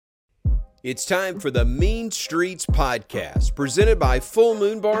It's time for the Mean Streets Podcast, presented by Full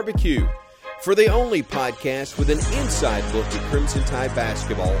Moon Barbecue. For the only podcast with an inside look at Crimson Tide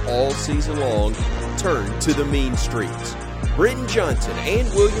basketball all season long, turn to the Mean Streets. Britton Johnson and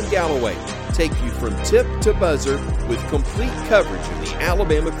William Galloway take you from tip to buzzer with complete coverage of the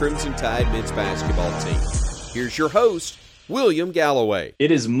Alabama Crimson Tide men's basketball team. Here's your host, William Galloway.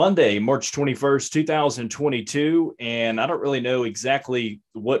 It is Monday, March 21st, 2022, and I don't really know exactly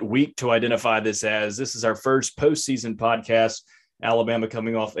what week to identify this as. This is our first postseason podcast. Alabama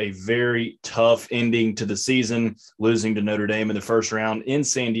coming off a very tough ending to the season, losing to Notre Dame in the first round in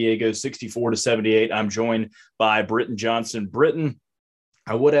San Diego, 64-78. I'm joined by Britton Johnson. Britton,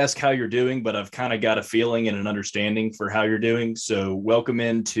 I would ask how you're doing, but I've kind of got a feeling and an understanding for how you're doing. So welcome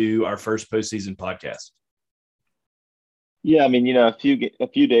into our first postseason podcast. Yeah, I mean, a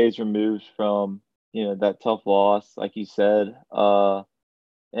few days removed from, that tough loss, like you said.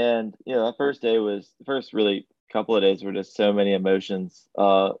 And, that first really couple of days were just so many emotions,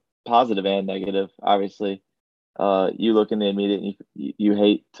 positive and negative, obviously. You look in the immediate, and you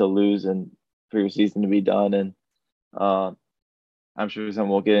hate to lose and for your season to be done. And I'm sure something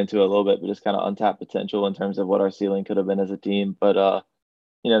we'll get into a little bit, but just kind of untapped potential in terms of what our ceiling could have been as a team. But,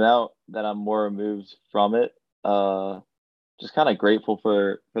 now that I'm more removed from it, just kind of grateful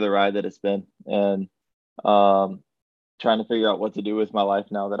for the ride that it's been, and trying to figure out what to do with my life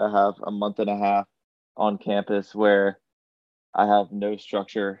now that I have a month and a half on campus where I have no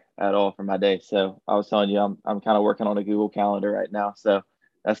structure at all for my day. So I was telling you, I'm kind of working on a Google Calendar right now. So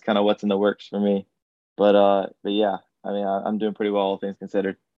that's kind of what's in the works for me. But yeah, I mean, I'm doing pretty well, all things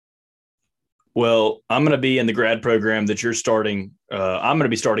considered. Well, I'm going to be in the grad program that you're starting. I'm going to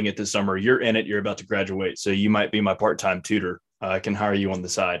be starting it this summer. You're in it. You're about to graduate. So you might be my part-time tutor. I can hire you on the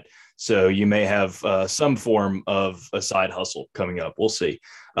side. So you may have some form of a side hustle coming up. We'll see.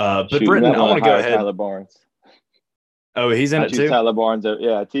 But Britton, I want to go ahead. Tyler Barnes. Oh, he's in it too? Tyler Barnes.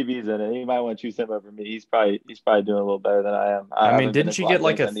 Yeah, TV's in it. You might want to choose him over me. He's probably doing a little better than I am. I mean, didn't you get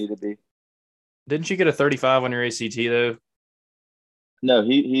Didn't you get a 35 on your ACT though? No,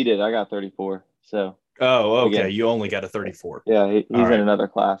 he did. I got 34. So. Oh, okay. Again, you only got a 34. Yeah, he's in another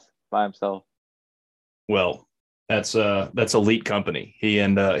class by himself. Well, that's elite company. He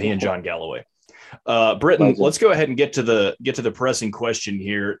and John Galloway. Britton, let's go ahead and get to the pressing question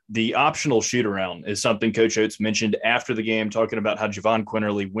here. The optional shoot around is something Coach Oates mentioned after the game, talking about how Javon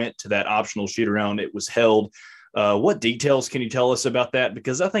Quinterly went to that optional shoot around. It was held. What details can you tell us about that?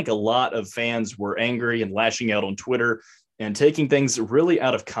 Because I think a lot of fans were angry and lashing out on Twitter and taking things really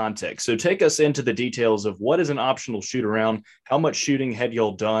out of context. So take us into the details of what is an optional shoot around, how much shooting had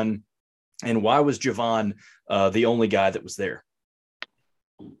y'all done, and why was Javon the only guy that was there?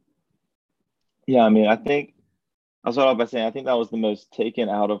 Yeah, I mean, I'll start off by saying I think that was the most taken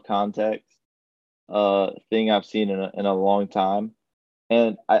out of context thing I've seen in a long time.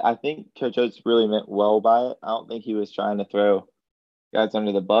 And I think Coach Oates really meant well by it. I don't think he was trying to throw guys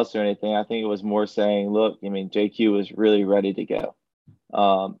under the bus or anything. I think it was more saying, look, I mean, JQ was really ready to go.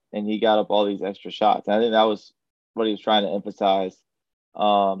 And he got up all these extra shots. And I think that was what he was trying to emphasize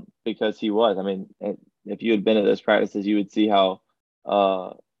because he was. I mean, if you had been at those practices, you would see how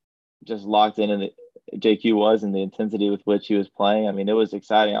just locked in JQ was and the intensity with which he was playing. I mean, it was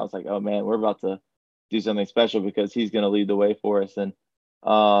exciting. I was like, oh, man, we're about to do something special because he's going to lead the way for us. And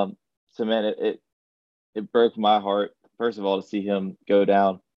so, man, it broke my heart, first of all, to see him go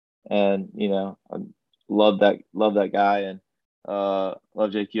down. And, I love that guy and love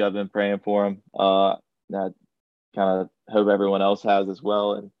JQ. I've been praying for him. I kind of hope everyone else has as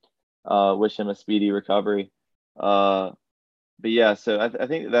well, and wish him a speedy recovery. But yeah, so I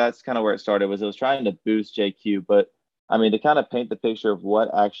think that's kind of where it started. It was trying to boost JQ, but I mean, to kind of paint the picture of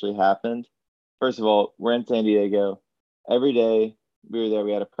what actually happened. First of all, we're in San Diego. Every day we were there.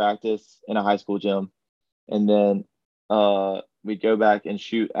 We had a practice in a high school gym, and then we'd go back and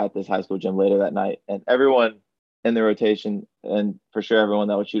shoot at this high school gym later that night. And everyone in the rotation, and for sure everyone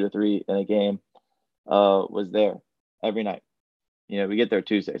that would shoot a three in a game, was there every night. We get there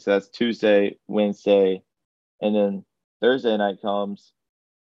Tuesday, so that's Tuesday, Wednesday, and then Thursday night comes,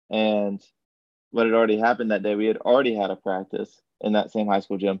 and what had already happened that day, we had already had a practice in that same high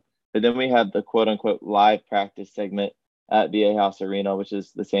school gym. But then we had the quote-unquote live practice segment at VA House Arena, which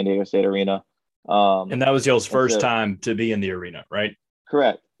is the San Diego State Arena. And that was y'all's first time to be in the arena, right?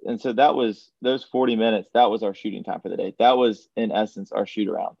 Correct. And so that was those 40 minutes. That was our shooting time for the day. That was, in essence, our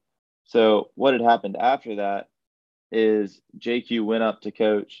shoot-around. So what had happened after that is JQ went up to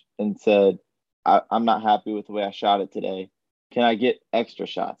Coach and said, I'm not happy with the way I shot it today. Can I get extra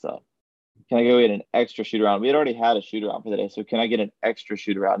shots up? Can I go get an extra shoot around? We had already had a shoot around for the day, so can I get an extra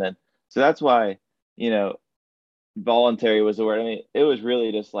shoot around in? So that's why, voluntary was the word. I mean, it was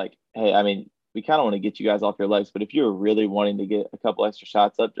really just like, hey, I mean, we kind of want to get you guys off your legs, but if you're really wanting to get a couple extra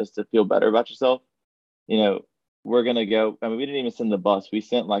shots up just to feel better about yourself, we're gonna go. I mean, we didn't even send the bus. We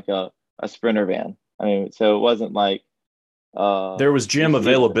sent like a sprinter van. I mean, so it wasn't like there was gym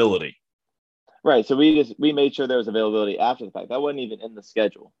availability. Right. So we made sure there was availability after the fact. That wasn't even in the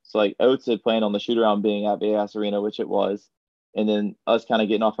schedule. So like Oates had planned on the shoot around being at Vegas Arena, which it was, and then us kind of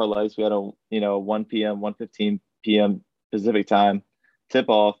getting off our legs. We had a 1 p.m., 1:15 p.m. Pacific time tip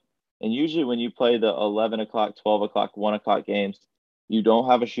off. And usually when you play the 11 o'clock, 12 o'clock, 1 o'clock games, you don't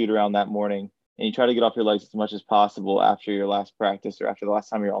have a shoot around that morning, and you try to get off your legs as much as possible after your last practice or after the last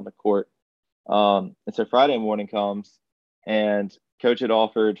time you're on the court. And so Friday morning comes, and coach had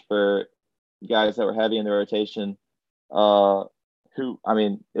offered for guys that were heavy in the rotation, it was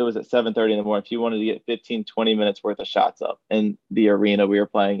at 7:30 in the morning. If you wanted to get 15, 20 minutes worth of shots up in the arena we were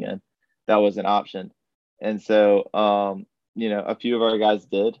playing in, that was an option. And so, a few of our guys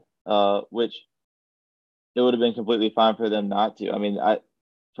did, which it would have been completely fine for them not to. I mean,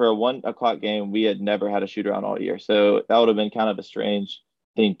 for a 1 o'clock game, we had never had a shoot around all year. So that would have been kind of a strange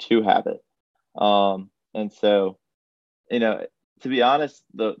thing to have it. And so, to be honest,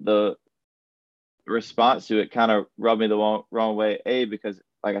 the response to it kind of rubbed me the wrong way. A, because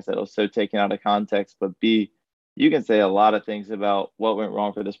like I said, it was so taken out of context, but B, you can say a lot of things about what went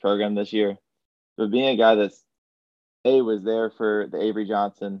wrong for this program this year. But being a guy that's was there for the Avery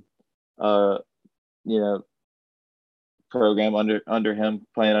Johnson, program under him,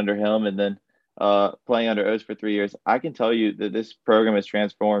 playing under him, and then playing under Oates for 3 years, I can tell you that this program has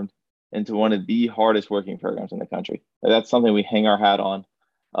transformed into one of the hardest working programs in the country. That's something we hang our hat on.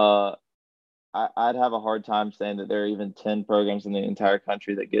 I'd have a hard time saying that there are even 10 programs in the entire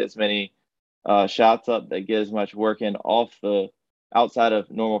country that get as many shots up, that get as much work in outside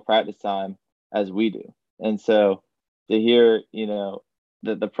of normal practice time as we do. And so to hear,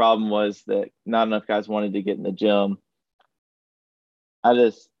 that the problem was that not enough guys wanted to get in the gym, I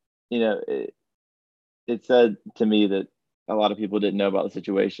just, it said to me that a lot of people didn't know about the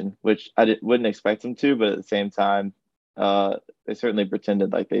situation, which I wouldn't expect them to, but at the same time, they certainly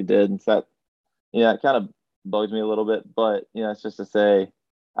pretended like they did. And so it kind of bugs me a little bit, but, it's just to say,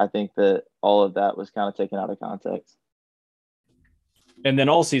 I think that all of that was kind of taken out of context. And then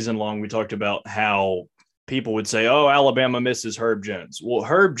all season long, we talked about how people would say, oh, Alabama misses Herb Jones. Well,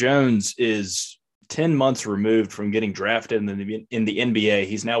 Herb Jones is 10 months removed from getting drafted in the NBA.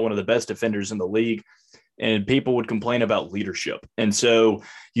 He's now one of the best defenders in the league, and people would complain about leadership. And so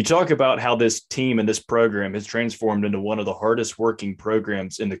you talk about how this team and this program has transformed into one of the hardest working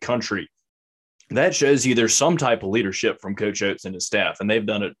programs in the country. That shows you there's some type of leadership from Coach Oates and his staff, and they've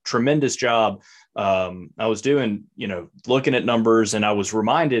done a tremendous job. I was looking at numbers, and I was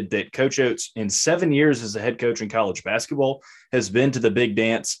reminded that Coach Oates, in 7 years as a head coach in college basketball, has been to the big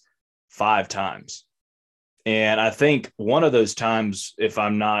dance 5 times. And I think one of those times, if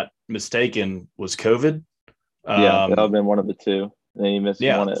I'm not mistaken, was COVID. Yeah, that would have been one of the two. And then you missed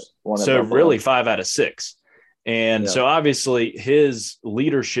one. So really 5 out of 6. And so obviously his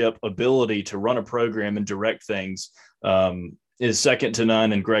leadership ability to run a program and direct things is second to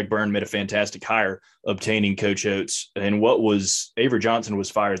none. And Greg Byrne made a fantastic hire obtaining Coach Oates. And Avery Johnson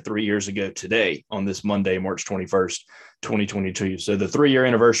was fired 3 years ago today on this Monday, March 21st, 2022. So the 3-year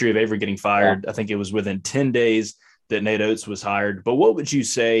anniversary of Avery getting fired, I think it was within 10 days that Nate Oates was hired. But what would you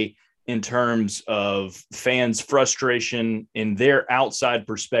say in terms of fans' frustration in their outside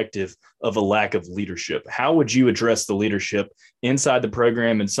perspective of a lack of leadership? How would you address the leadership inside the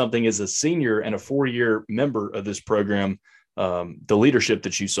program and something as a senior and a 4-year member of this program, the leadership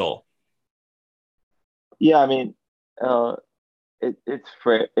that you saw? Yeah, I mean,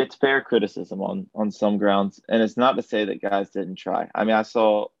 it's fair criticism on some grounds. And it's not to say that guys didn't try. I mean, I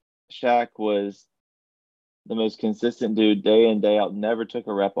saw Shaq was the most consistent dude day in, day out, never took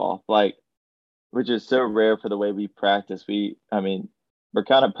a rep off, which is so rare for the way we practice. We're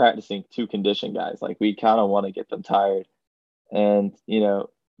kind of practicing to condition guys. Like, we kind of want to get them tired. And,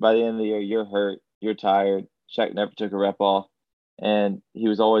 by the end of the year, you're hurt, you're tired. Shaq never took a rep off, and he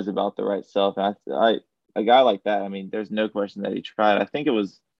was always about the right stuff. And a guy like that, I mean, there's no question that he tried. I think it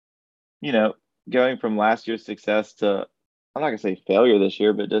was, going from last year's success to, I'm not going to say failure this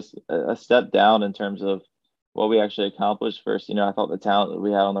year, but just a step down in terms of what we actually accomplished. First, I thought the talent that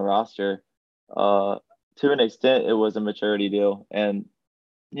we had on the roster, to an extent, it was a maturity deal. And,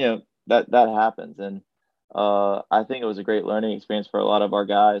 that happens. And I think it was a great learning experience for a lot of our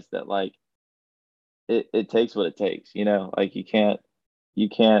guys that, it takes what it takes, you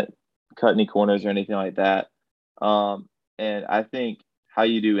can't cut any corners or anything like that. And I think how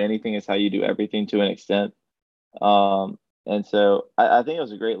you do anything is how you do everything to an extent. And so I think it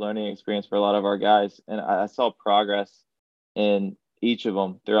was a great learning experience for a lot of our guys, and I saw progress in each of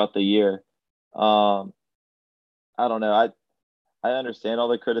them throughout the year. I don't know. I understand all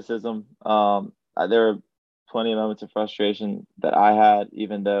the criticism. There were plenty of moments of frustration that I had,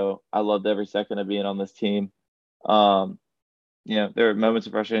 even though I loved every second of being on this team. There were moments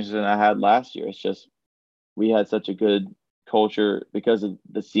of frustration that I had last year. It's just we had such a good culture because of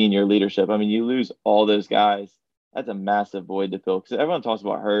the senior leadership. I mean, you lose all those guys. That's a massive void to fill because everyone talks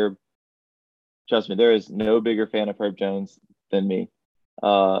about Herb. Trust me, there is no bigger fan of Herb Jones than me.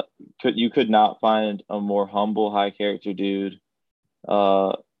 You could not find a more humble, high character dude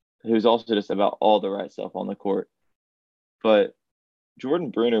who's also just about all the right stuff on the court. But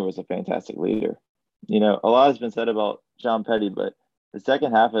Jordan Bruner was a fantastic leader. A lot has been said about John Petty, but the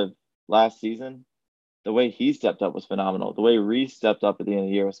second half of last season, the way he stepped up was phenomenal. The way Reese stepped up at the end of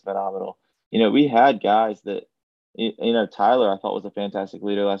the year was phenomenal. We had guys that, Tyler I thought was a fantastic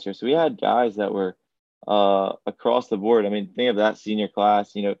leader last year. So we had guys that were across the board. I mean, think of that senior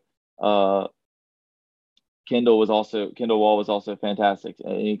class. Kendall Wall was also fantastic.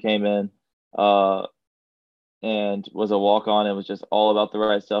 And he came in and was a walk-on and was just all about the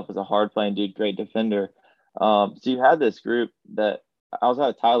right stuff, was a hard-playing dude, great defender. So you had this group that outside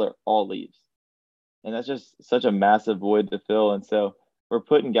of Tyler all leaves. And that's just such a massive void to fill. And so we're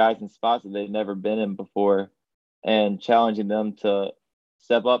putting guys in spots that they've never been in before and challenging them to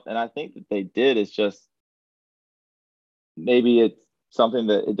step up. And I think that they did. It's just maybe it's something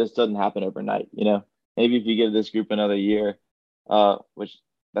that it just doesn't happen overnight. Maybe if you give this group another year, which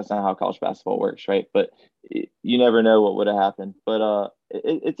that's not how college basketball works, right? But you never know what would have happened. But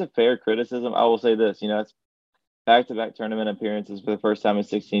it's a fair criticism. I will say this, it's back-to-back tournament appearances for the first time in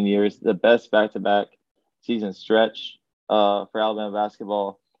 16 years, the best back-to-back season stretch for Alabama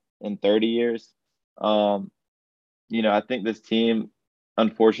basketball in 30 years. I think this team,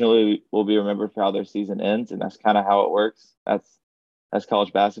 unfortunately, will be remembered for how their season ends, and that's kind of how it works. That's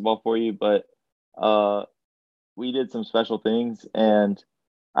college basketball for you. But we did some special things, and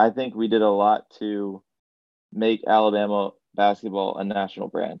I think we did a lot to make Alabama basketball a national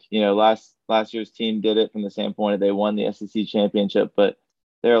brand. Last year's team did it from the standpoint of they won the SEC championship, but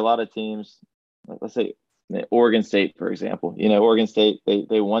there are a lot of teams, let's say Oregon State, for example. Oregon State,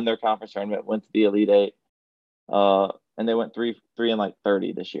 they won their conference tournament, went to the Elite Eight, and they went 3 and like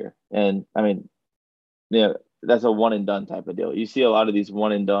 30 this year. And I mean, that's a one and done type of deal. You see a lot of these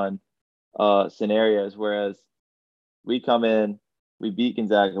one and done scenarios, whereas we come in, we beat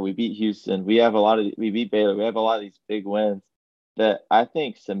Gonzaga, we beat Houston, we beat Baylor, we have a lot of these big wins that I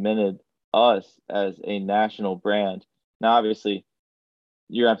think cemented us as a national brand. Now, obviously,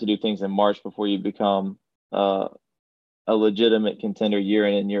 you have to do things in March before you become a legitimate contender year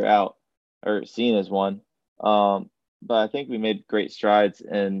in and year out, or seen as one. But I think we made great strides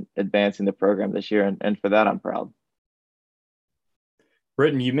in advancing the program this year, and for that, I'm proud.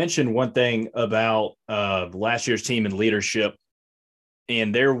 Britton, you mentioned one thing about last year's team and leadership,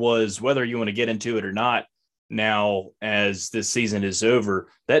 and there was, whether you want to get into it or not, now as this season is over,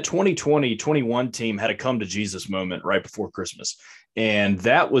 that 2020-21 team had a come-to-Jesus moment right before Christmas. And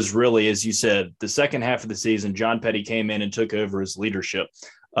that was really, as you said, the second half of the season, John Petty came in and took over his leadership.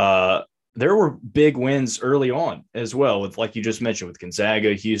 There were big wins early on as well, with, like you just mentioned, with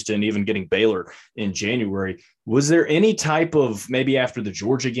Gonzaga, Houston, even getting Baylor in January. Was there any type of, maybe after the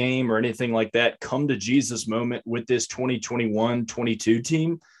Georgia game or anything like that, come to Jesus moment with this 2021-22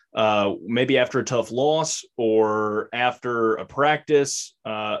 team? Maybe after a tough loss or after a practice?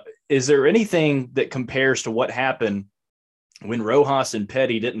 Is there anything that compares to what happened when Rojas and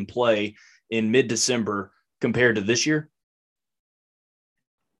Petty didn't play in mid-December compared to this year?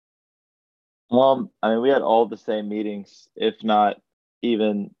 We had all the same meetings, if not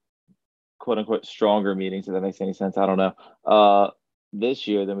even quote unquote stronger meetings, if that makes any sense. I don't know. This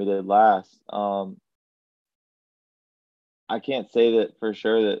year than we did last. I can't say that for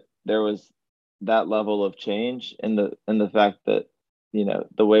sure that there was that level of change in the fact that,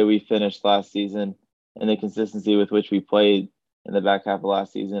 the way we finished last season and the consistency with which we played in the back half of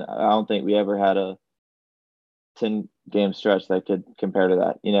last season. I don't think we ever had a 10-game stretch that could compare to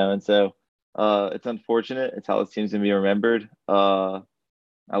that, and so it's unfortunate. It's how this team's gonna be remembered. I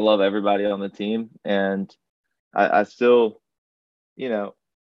love everybody on the team, and I still,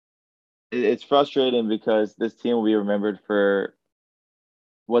 it's frustrating because this team will be remembered for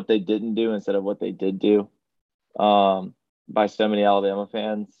what they didn't do instead of what they did do, by so many Alabama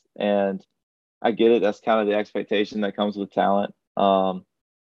fans. And I get it. That's kind of the expectation that comes with talent.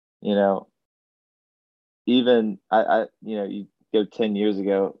 Even you go 10 years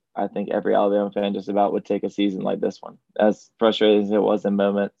ago, I think every Alabama fan just about would take a season like this one, as frustrating as it was in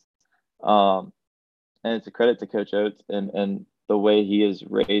moments. And it's a credit to Coach Oates and the way he has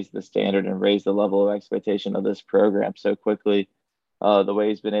raised the standard and raised the level of expectation of this program so quickly. The way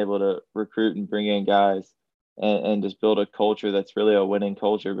he's been able to recruit and bring in guys and just build a culture that's really a winning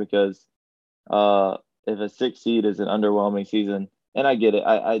culture, because if a 6 seed is an underwhelming season, and I get it,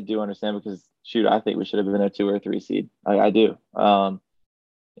 I do understand, because shoot, I think we should have been a 2 or 3 seed. I do.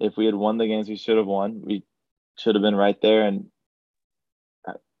 If we had won the games we should have won, we should have been right there, and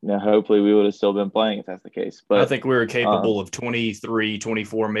hopefully we would have still been playing if that's the case. But I think we were capable of 23,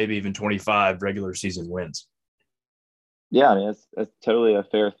 24, maybe even 25 regular season wins. Yeah, I mean, that's totally a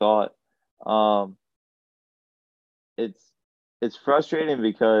fair thought. It's frustrating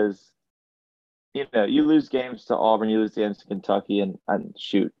because, you lose games to Auburn, you lose games to Kentucky, and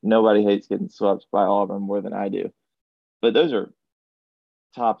shoot, nobody hates getting swept by Auburn more than I do. But those are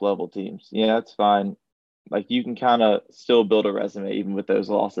top level teams. It's fine. Like, you can kind of still build a resume even with those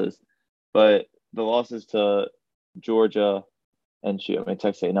losses. But the losses to Georgia and shoot, I mean,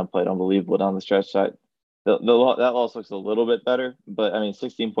 Texas A&M played unbelievable down the stretch side. That loss looks a little bit better, but I mean,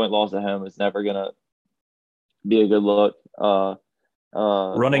 16-point loss at home is never gonna be a good look.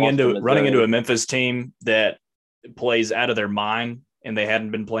 Running into a Memphis team that plays out of their mind, and they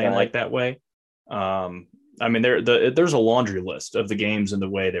hadn't been playing like that way. I mean, there's a laundry list of the games and the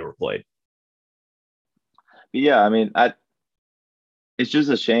way they were played. Yeah, I mean, it's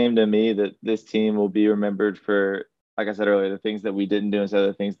just a shame to me that this team will be remembered for, like I said earlier, the things that we didn't do instead of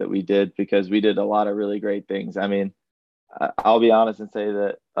the things that we did, because we did a lot of really great things. I mean, I'll be honest and say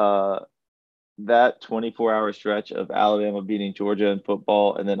that that 24-hour stretch of Alabama beating Georgia in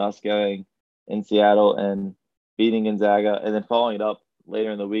football, and then us going in Seattle and beating Gonzaga, and then following it up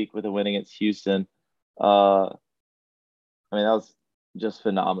later in the week with a win against Houston, I mean, that was just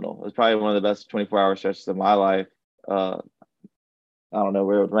phenomenal. It was probably one of the best 24-hour stretches of my life. I don't know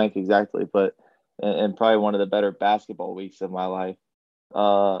where it would rank exactly, but and probably one of the better basketball weeks of my life.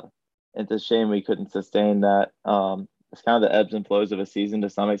 It's a shame we couldn't sustain that. It's kind of the ebbs and flows of a season to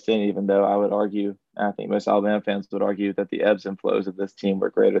some extent, even though I would argue, and I think most Alabama fans would argue, that the ebbs and flows of this team were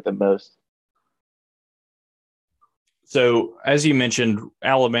greater than most. So, as you mentioned,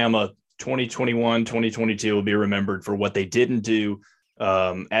 Alabama 2021, 2022 will be remembered for what they didn't do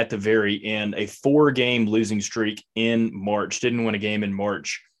at the very end. A 4-game losing streak in March. Didn't win a game in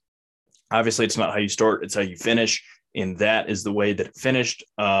March. Obviously, it's not how you start, it's how you finish, and that is the way that it finished.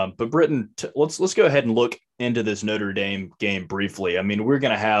 But Britton, let's go ahead and look into this Notre Dame game briefly. I mean, we're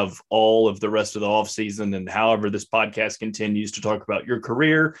going to have all of the rest of the offseason and however this podcast continues to talk about your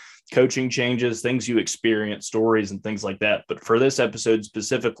career, coaching changes, things you experience, stories, and things like that. But for this episode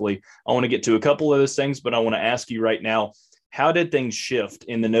specifically, I want to get to a couple of those things, but I want to ask you right now, how did things shift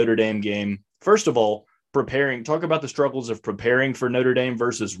in the Notre Dame game? First of all, talk about the struggles of preparing for Notre Dame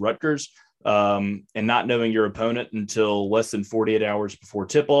versus Rutgers, and not knowing your opponent until less than 48 hours before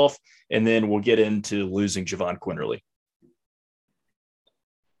tip-off, and then we'll get into losing Javon Quinterly.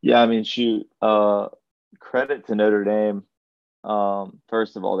 Yeah, I mean, shoot, credit to Notre Dame.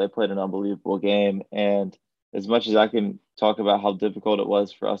 First of all, they played an unbelievable game, and as much as I can talk about how difficult it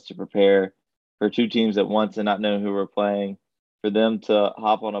was for us to prepare for 2 teams at once and not knowing who we're playing, for them to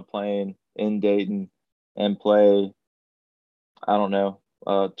hop on a plane in Dayton and play, I don't know,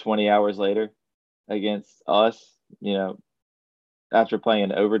 20 hours later against us, after playing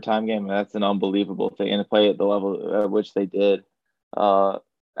an overtime game, that's an unbelievable thing. And to play at the level at which they did,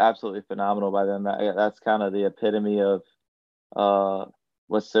 absolutely phenomenal by them. That's kind of the epitome of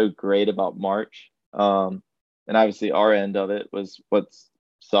what's so great about March. And obviously our end of it was what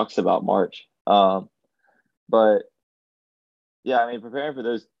sucks about March. But yeah, I mean, preparing for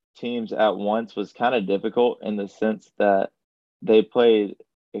those teams at once was kind of difficult in the sense that they played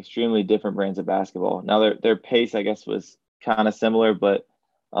extremely different brands of basketball. Now their pace, I guess, was kind of similar, but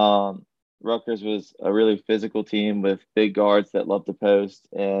Rutgers was a really physical team with big guards that loved to post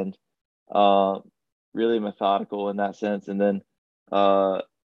and really methodical in that sense. And then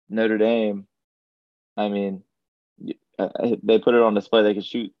Notre Dame, I mean, they put it on display. They could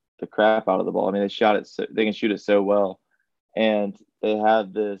shoot the crap out of the ball. I mean, they can shoot it so well, and they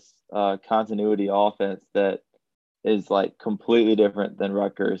have this continuity offense that is like completely different than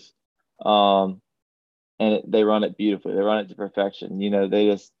Rutgers. And they run it beautifully. They run it to perfection.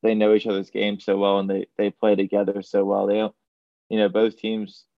 They know each other's game so well, and they play together so well. They don't, both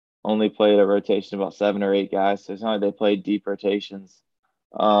teams only played a rotation of about 7 or 8 guys. So it's not like they played deep rotations.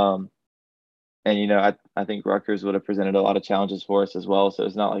 And, I think Rutgers would have presented a lot of challenges for us as well. So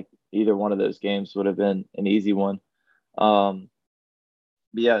it's not like either one of those games would have been an easy one.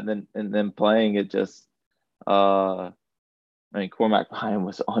 yeah, and then playing it just I mean, Cormac Ryan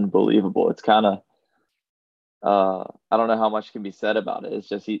was unbelievable. It's kind of I don't know how much can be said about it. It's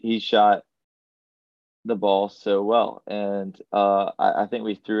just he shot the ball so well, and I think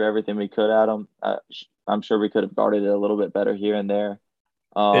we threw everything we could at him. I'm sure we could have guarded it a little bit better here and there.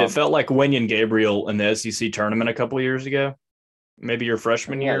 It felt like Wenyan Gabriel in the SEC tournament a couple of years ago, maybe your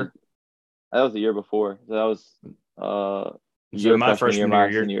freshman Yeah, year. that was the year before. So that was So your my freshman year, freshman my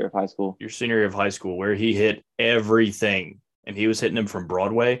year, senior year of high school. your senior year of high school, where he hit everything, and he was hitting them from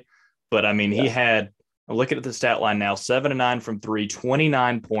Broadway. But I mean, he Yeah. had. Looking at the stat line now, 7 of 9 from 3,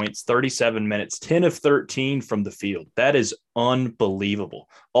 29 points, 37 minutes, 10 of 13 from the field. That is unbelievable.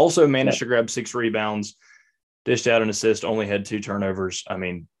 Also managed to grab 6 rebounds, dished out an assist, only had 2 turnovers. I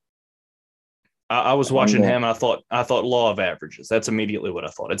mean, I was watching him. I thought law of averages. That's immediately what I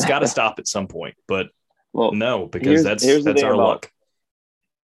thought. It's got to stop at some point, but no, because here's the thing our about luck.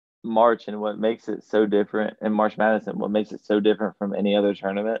 March and what makes it so different, and March Madness, and what makes it so different from any other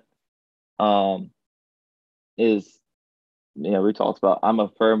tournament, is, we talked about, I'm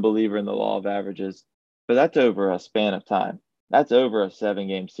a firm believer in the law of averages, but that's over a span of time. That's over a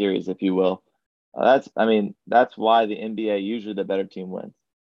 7-game series, if you will. That's why the NBA, usually the better team wins.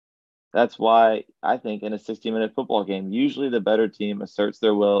 That's why I think in a 60-minute football game, usually the better team asserts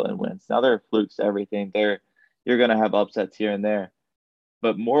their will and wins. Now there are flukes to everything. You're going to have upsets here and there,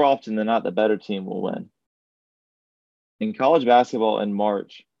 but more often than not, the better team will win. In college basketball in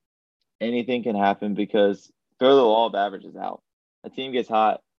March, anything can happen because throw the law of averages out. A team gets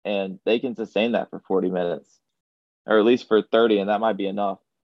hot and they can sustain that for 40 minutes, or at least for 30, and that might be enough.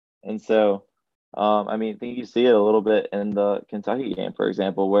 And so, I think you see it a little bit in the Kentucky game, for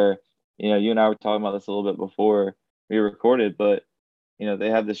example, where, you and I were talking about this a little bit before we recorded, but, they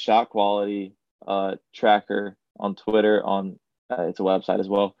have the shot quality tracker on Twitter, it's a website as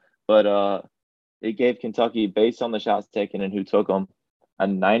well, but it gave Kentucky, based on the shots taken and who took them, a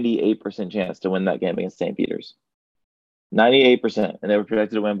 98% chance to win that game against St. Peter's. 98%, and they were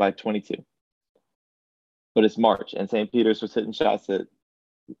projected to win by 22. But it's March, and St. Peter's was hitting shots that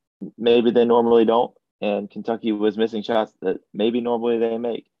maybe they normally don't, and Kentucky was missing shots that maybe normally they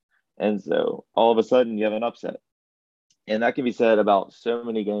make. And so all of a sudden you have an upset. And that can be said about so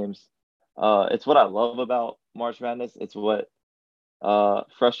many games. It's what I love about March Madness. It's what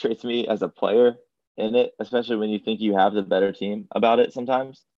frustrates me as a player in it, especially when you think you have the better team about it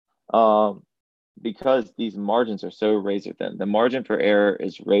sometimes. Because these margins are so razor thin. The margin for error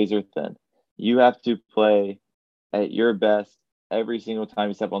is razor thin. You have to play at your best every single time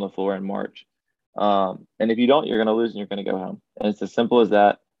you step on the floor in March. And if you don't, you're going to lose and you're going to go home. And it's as simple as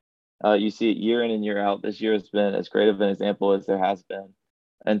that. You see it year in and year out. This year has been as great of an example as there has been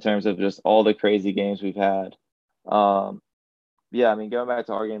in terms of just all the crazy games we've had. Going back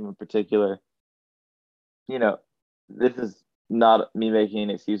to our game in particular, this is not me making an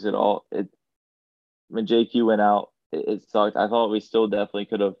excuse at all. When JQ went out, it sucked. I thought we still definitely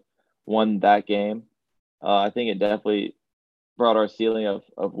could have won that game. I think it definitely brought our ceiling of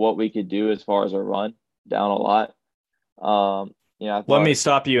what we could do as far as a run down a lot. Let me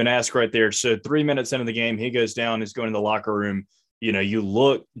stop you and ask right there. So 3 minutes into the game, he goes down, he's going to the locker room. You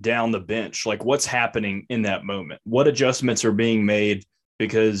look down the bench, like what's happening in that moment? What adjustments are being made?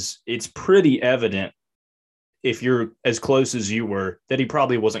 Because it's pretty evident, if you're as close as you were, that he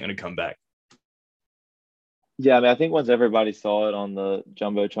probably wasn't going to come back. Yeah, I think once everybody saw it on the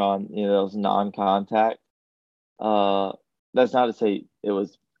Jumbotron, it was non-contact. That's not to say it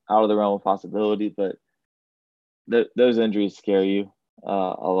was out of the realm of possibility, but those injuries scare you a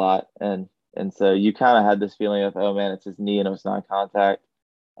lot. And so you kind of had this feeling of, oh, man, it's his knee and it's non-contact.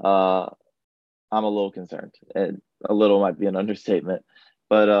 I'm a little concerned. And a little might be an understatement.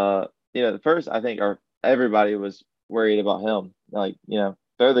 But, at first, I think everybody was worried about him. Like,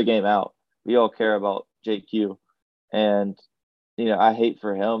 throw the game out. We all care about JQ. And, I hate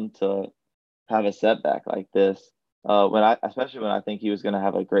for him to have a setback like this, especially when I think he was going to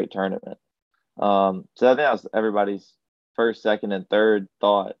have a great tournament. So I think that was everybody's first, second, and third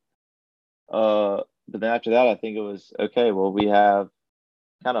thought. But then after that, I think it was, okay, well, we have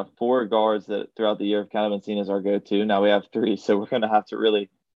kind of 4 guards that throughout the year have kind of been seen as our go-to. Now we have 3, so we're going to have to really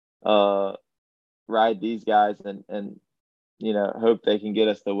ride these guys and hope they can get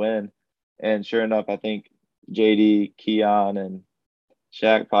us the win. And sure enough, I think JD, Keon, and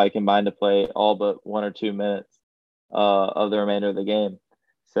Shaq probably combined to play all but 1 or 2 minutes of the remainder of the game.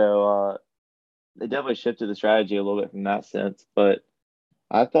 So they definitely shifted the strategy a little bit from that sense. But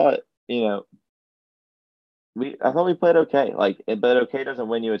I thought, we played okay. But okay doesn't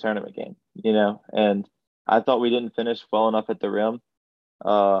win you a tournament game, and I thought we didn't finish well enough at the rim.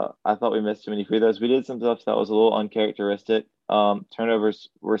 I thought we missed too many free throws. We did some stuff that was a little uncharacteristic. Turnovers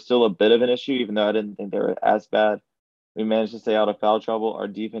were still a bit of an issue, even though I didn't think they were as bad. We managed to stay out of foul trouble. Our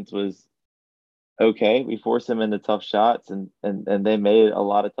defense was okay. We forced them into tough shots, and they made a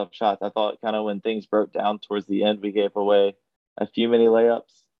lot of tough shots. I thought kind of when things broke down towards the end, we gave away a few too many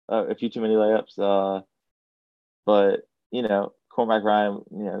layups. But Cormac Ryan,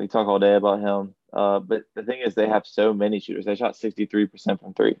 we talk all day about him. But the thing is, they have so many shooters. They shot 63%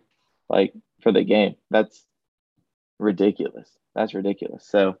 from three, like for the game. That's ridiculous. That's ridiculous.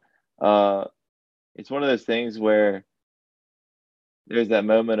 So, it's one of those things where there's that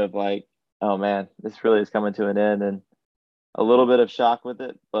moment of like, oh man, this really is coming to an end, and a little bit of shock with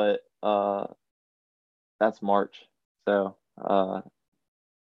it. But that's March, so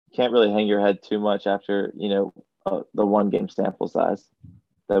can't really hang your head too much after the 1 game sample size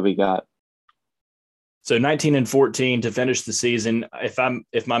that we got. So 19-14 to finish the season.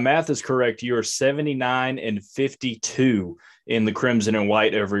 If my math is correct, you're 79-52 in the Crimson and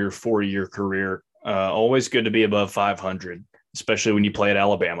White over your 4-year career. Always good to be above 500, especially when you play at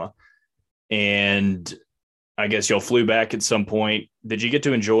Alabama. And I guess y'all flew back at some point. Did you get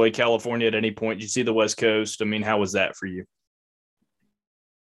to enjoy California at any point? Did you see the West Coast? I mean, how was that for you?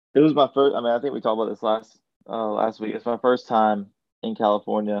 It was my first. I think we talked about this last week. It's my first time in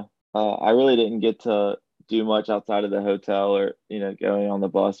California. I really didn't get to do much outside of the hotel or going on the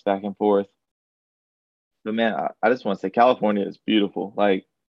bus back and forth. But man, I just want to say California is beautiful. Like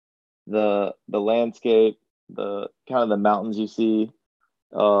the landscape, the kind of the mountains you see,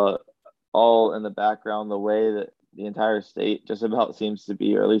 all in the background. The way that the entire state just about seems to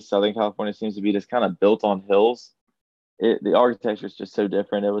be, or at least Southern California seems to be, just kind of built on hills. The architecture is just so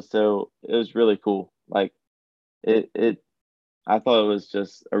different. It was really cool. Like I thought it was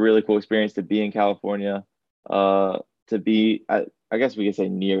just a really cool experience to be in California, to be, I guess we could say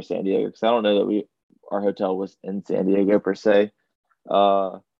near San Diego, because I don't know that our hotel was in San Diego per se.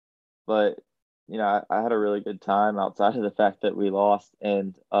 But I had a really good time outside of the fact that we lost,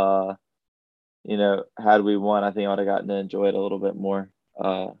 and had we won, I think I would have gotten to enjoy it a little bit more.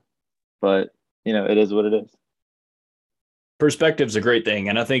 But it is what it is. Perspective's a great thing.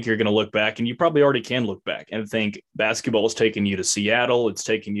 And I think you're going to look back, and you probably already can look back and think basketball has taken you to Seattle. It's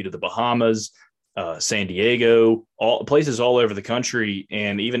taken you to the Bahamas, San Diego, all places all over the country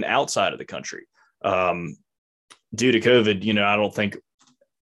and even outside of the country. Due to COVID, I don't think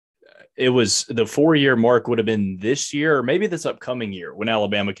it was the 4-year mark would have been this year or maybe this upcoming year when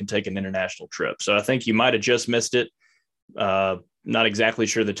Alabama can take an international trip. So I think you might have just missed it. Not exactly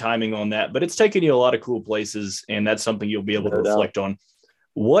sure the timing on that, but it's taken you a lot of cool places, and that's something you'll be able to reflect on.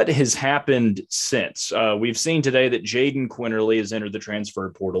 What has happened since? We've seen today that Jaden Quinterly has entered the transfer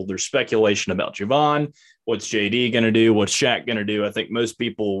portal. There's speculation about Javon. What's JD going to do? What's Shaq going to do? I think most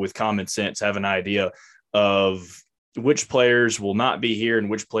people with common sense have an idea of which players will not be here and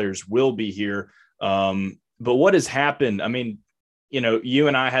which players will be here. But what has happened? I mean, you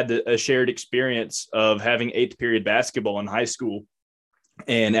and I had a shared experience of having 8th period basketball in high school.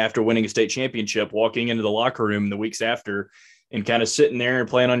 And after winning a state championship, walking into the locker room the weeks after and kind of sitting there and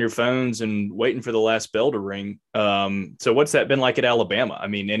playing on your phones and waiting for the last bell to ring. So what's that been like at Alabama? I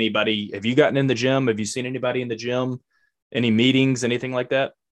mean, have you gotten in the gym? Have you seen anybody in the gym? Any meetings, anything like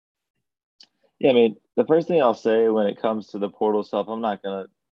that? Yeah, I mean, the first thing I'll say when it comes to the portal stuff, I'm not going to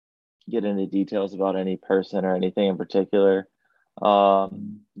get into details about any person or anything in particular.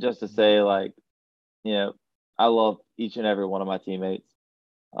 Just to say, like, I love each and every one of my teammates.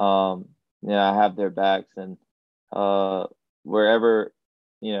 I have their backs, and wherever,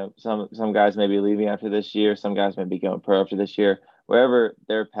 some guys may be leaving after this year, some guys may be going pro after this year, wherever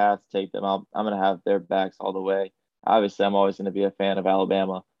their paths take them, I'm going to have their backs all the way. Obviously, I'm always going to be a fan of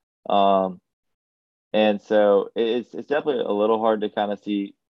Alabama. And so it's definitely a little hard to kind of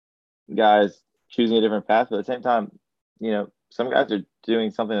see guys choosing a different path, but at the same time, some guys are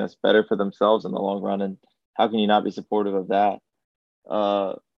doing something that's better for themselves in the long run, and how can you not be supportive of that?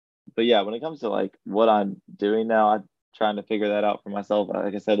 But yeah, when it comes to like what I'm doing now, I'm trying to figure that out for myself.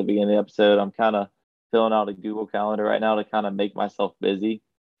 Like I said at the beginning of the episode, I'm kind of filling out a Google Calendar right now to kind of make myself busy,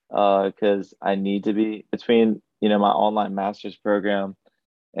 because I need to be between my online master's program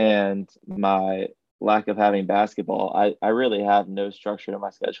and my lack of having basketball. I really have no structure to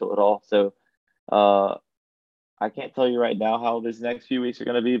my schedule at all. So I can't tell you right now how these next few weeks are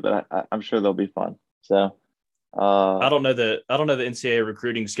going to be, but I'm sure they'll be fun. So I don't know the NCAA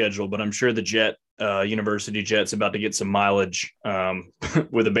recruiting schedule, but I'm sure the University Jet's about to get some mileage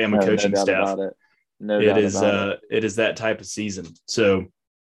with the Bama coaching staff. It is that type of season. So,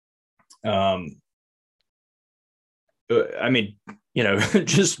 I mean,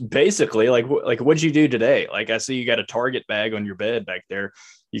 just basically like what'd you do today? Like, I see you got a Target bag on your bed back there.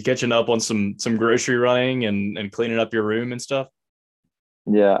 You catching up on some grocery running and cleaning up your room and stuff?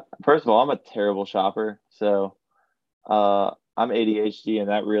 Yeah. First of all, I'm a terrible shopper. So I'm ADHD, and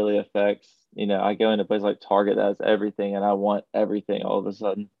that really affects, I go into a place like Target that has everything, and I want everything all of a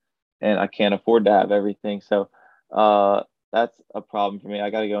sudden, and I can't afford to have everything. So that's a problem for me. I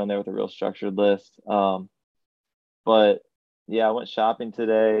got to go in there with a real structured list. But yeah, I went shopping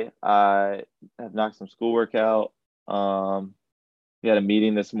today. I have knocked some schoolwork out. We had a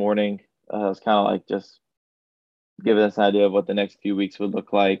meeting this morning. It was kind of like just giving us an idea of what the next few weeks would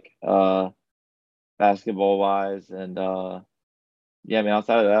look like, basketball wise. And yeah, I mean,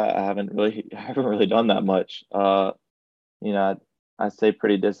 outside of that, I haven't really done that much. I stay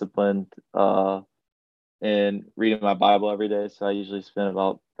pretty disciplined in reading my Bible every day. So I usually spend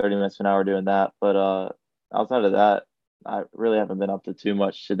about 30 minutes to an hour doing that. But outside of that, I really haven't been up to too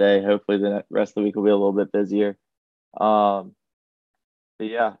much today. Hopefully the rest of the week will be a little bit busier. But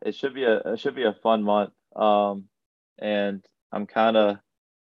yeah, it should be a fun month. And I'm kind of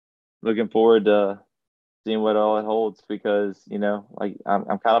looking forward to seeing what all it holds, because like I'm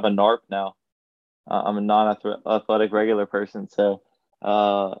kind of a NARP now. I'm a non-athletic regular person, so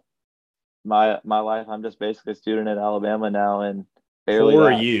my life, I'm just basically a student at Alabama now, and barely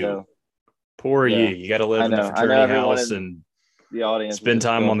Poor that. you. So Poor you. yeah, You got to live I in the know. I know fraternity everyone house in and the audience is spend just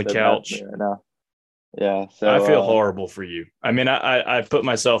time feeling on the so bad for me couch. right now. Yeah. I feel So horrible for you. I mean, I put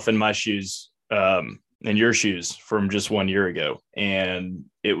myself in my shoes, in your shoes from just 1 year ago, and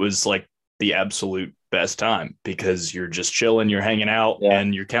it was like the absolute best time because you're just chilling, you're hanging out, yeah,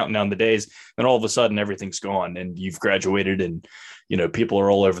 and you're counting down the days. And all of a sudden, everything's gone, and you've graduated, and people are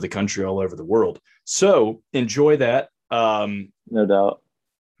all over the country, all over the world. So enjoy that. no doubt.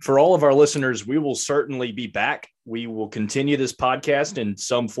 For all of our listeners, we will certainly be back. We will continue this podcast in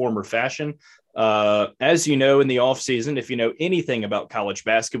some form or fashion. As you know, in the off season, if you know anything about college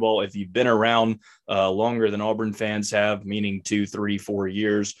basketball, if you've been around longer than Auburn fans have, meaning 2, 3, 4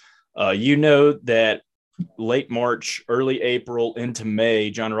 years, you know that late March, early April into May,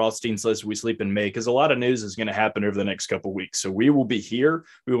 John Rothstein says we sleep in May because a lot of news is going to happen over the next couple of weeks. So we will be here.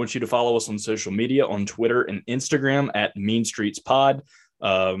 We want you to follow us on social media, on Twitter and Instagram at Mean Streets Pod.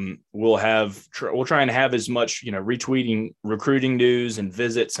 We'll try and have as much, retweeting recruiting news and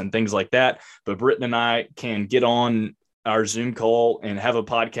visits and things like that. But Britton and I can get on our Zoom call and have a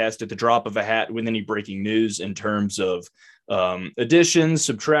podcast at the drop of a hat with any breaking news in terms of additions,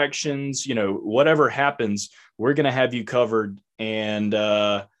 subtractions, whatever happens, we're going to have you covered. And,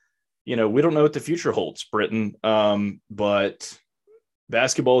 we don't know what the future holds, Britton. But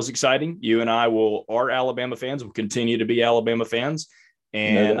basketball is exciting. You and I are Alabama fans. We'll continue to be Alabama fans.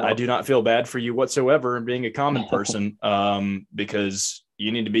 And No I doubt. do not feel bad for you whatsoever in being a common person, because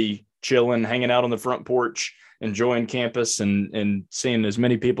you need to be chilling, hanging out on the front porch, enjoying campus and seeing as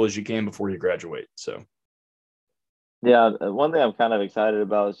many people as you can before you graduate. So, Yeah, one thing I'm kind of excited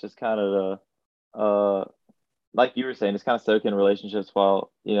about is just kind of like you were saying, it's kind of soak in relationships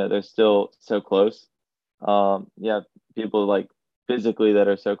while, they're still so close. Yeah, people like physically that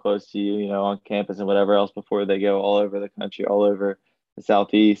are so close to you, on campus and whatever else before they go all over the country, all over the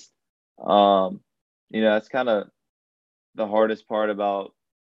Southeast. That's kind of the hardest part about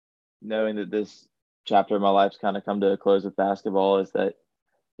knowing that this chapter of my life's kind of come to a close with basketball, is that,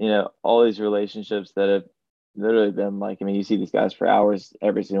 all these relationships that have literally been like, I mean, you see these guys for hours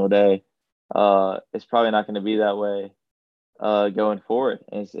every single day. It's probably not going to be that way going forward.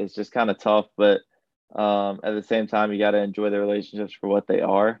 And it's just kind of tough, but at the same time, you got to enjoy the relationships for what they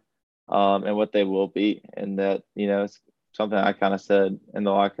are, and what they will be. And that, it's something I kind of said in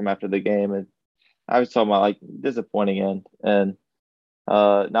the locker room after the game. And I was talking about like disappointing end, and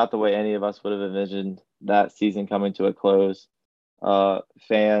not the way any of us would have envisioned that season coming to a close,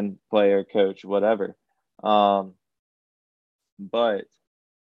 fan, player, coach, whatever. But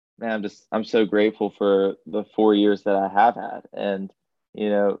man, I'm so grateful for the 4 years that I have had. And,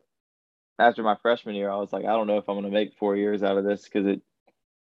 after my freshman year, I was like, I don't know if I'm going to make 4 years out of this, because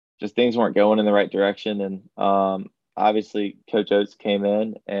things weren't going in the right direction. And obviously Coach Oates came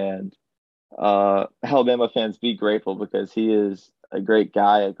in, and Alabama fans, be grateful, because he is a great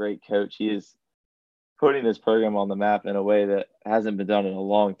guy, a great coach. He is putting this program on the map in a way that hasn't been done in a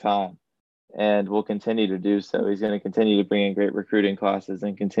long time, and will continue to do so. He's going to continue to bring in great recruiting classes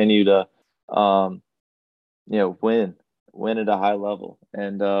and continue to, win at a high level,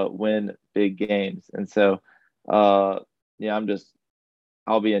 and win big games. And so, yeah,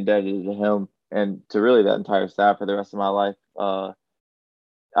 I'll be indebted to him and to really that entire staff for the rest of my life.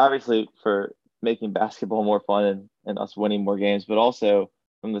 Obviously for making basketball more fun and and us winning more games, but also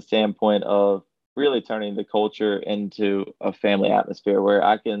from the standpoint of really turning the culture into a family atmosphere where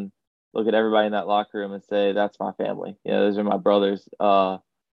I can look at everybody in that locker room and say, that's my family. Those are my brothers.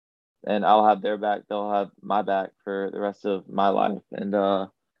 And I'll have their back. They'll have my back for the rest of my life. And,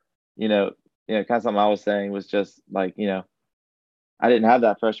 kind of something I was saying was just like, I didn't have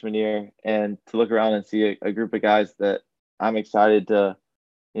that freshman year, and to look around and see a group of guys that I'm excited to,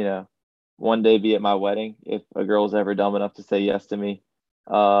 one day be at my wedding, if a girl's ever dumb enough to say yes to me,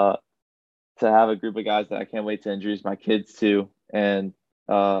 to have a group of guys that I can't wait to introduce my kids to. And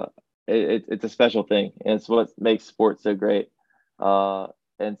it's a special thing, and it's what makes sports so great.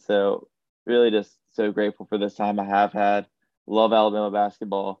 And so really just so grateful for this time I have had. Love Alabama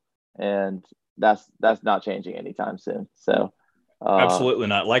basketball, and that's not changing anytime soon. So absolutely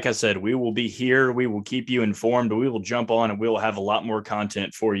not. Like I said, we will be here. We will keep you informed. We will jump on and we will have a lot more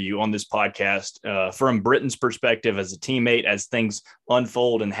content for you on this podcast from Britton's perspective as a teammate as things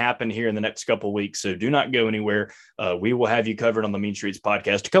unfold and happen here in the next couple of weeks. So do not go anywhere. We will have you covered on the Mean Streets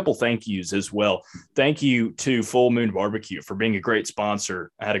podcast. A couple thank yous as well. Thank you to Full Moon Barbecue for being a great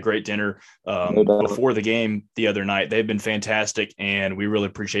sponsor. I had a great dinner before the game the other night. They've been fantastic, and we really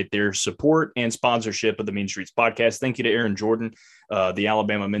appreciate their support and sponsorship of the Mean Streets podcast. Thank you to Aaron Jordan, the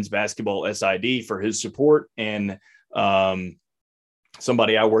Alabama men's basketball SID, for his support, and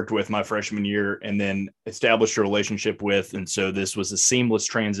somebody I worked with my freshman year and then established a relationship with. And so this was a seamless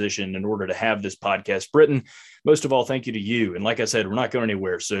transition in order to have this podcast. Britton, most of all, thank you to you. And like I said, we're not going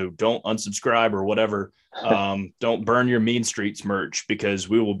anywhere, so don't unsubscribe or whatever. Don't burn your Mean Streets merch, because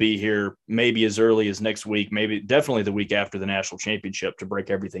we will be here maybe as early as next week, maybe definitely the week after the national championship, to break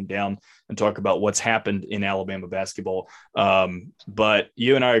everything down and talk about what's happened in Alabama basketball. But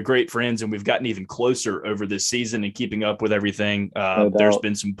you and I are great friends, and we've gotten even closer over this season and keeping up with everything. There's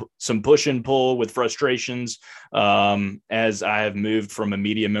been some push and pull with frustrations as I have moved from a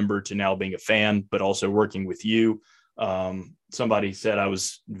media member to now being a fan, but also working with you. Somebody said I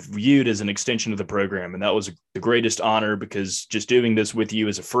was viewed as an extension of the program, and that was the greatest honor, because just doing this with you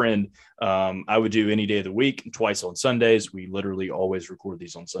as a friend, I would do any day of the week, twice on Sundays. We literally always record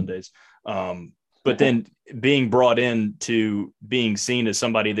these on Sundays. But then being brought in to being seen as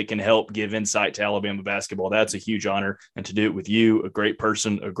somebody that can help give insight to Alabama basketball, that's a huge honor. And to do it with you, a great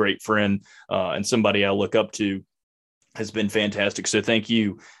person, a great friend, and somebody I look up to, has been fantastic. So thank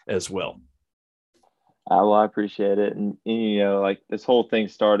you as well. Well, I appreciate it. And, like this whole thing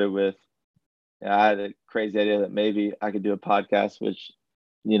started with, I had a crazy idea that maybe I could do a podcast, which,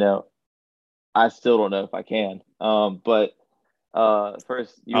 I still don't know if I can. But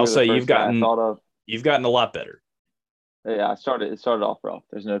first, I'll say you've gotten a lot better. Yeah, it started off rough.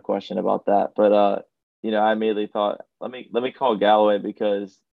 There's no question about that. But, I immediately thought, let me call Galloway,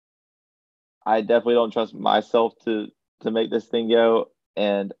 because I definitely don't trust myself to make this thing go.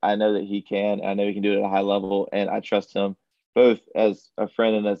 And I know that he can. I know he can do it at a high level, and I trust him both as a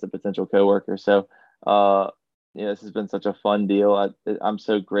friend and as a potential coworker. So, this has been such a fun deal. I'm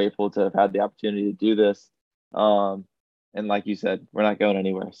so grateful to have had the opportunity to do this. And like you said, we're not going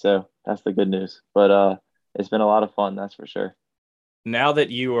anywhere. So that's the good news. But it's been a lot of fun, that's for sure. Now that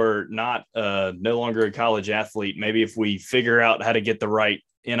you are not no longer a college athlete, maybe if we figure out how to get the right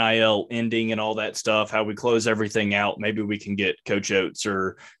NIL ending and all that stuff, how we close everything out, maybe we can get Coach Oates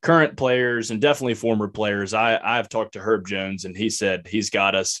or current players, and definitely former players. I've talked to Herb Jones, and he said he's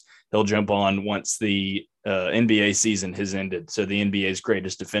got us. He'll jump on once the NBA season has ended. So the NBA's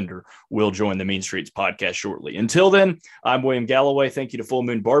greatest defender will join the Mean Streets podcast shortly. Until then, I'm William Galloway. Thank you to Full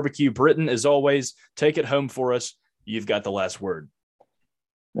Moon Barbecue. Britton, as always, take it home for us. You've got the last word.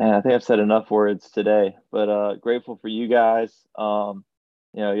 Man, I think I've said enough words today, but grateful for you guys. Y'all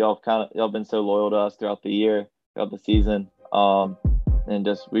been so loyal to us throughout the year, throughout the season. And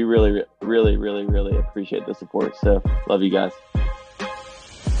just, we really, really, really, really appreciate the support. So love you guys.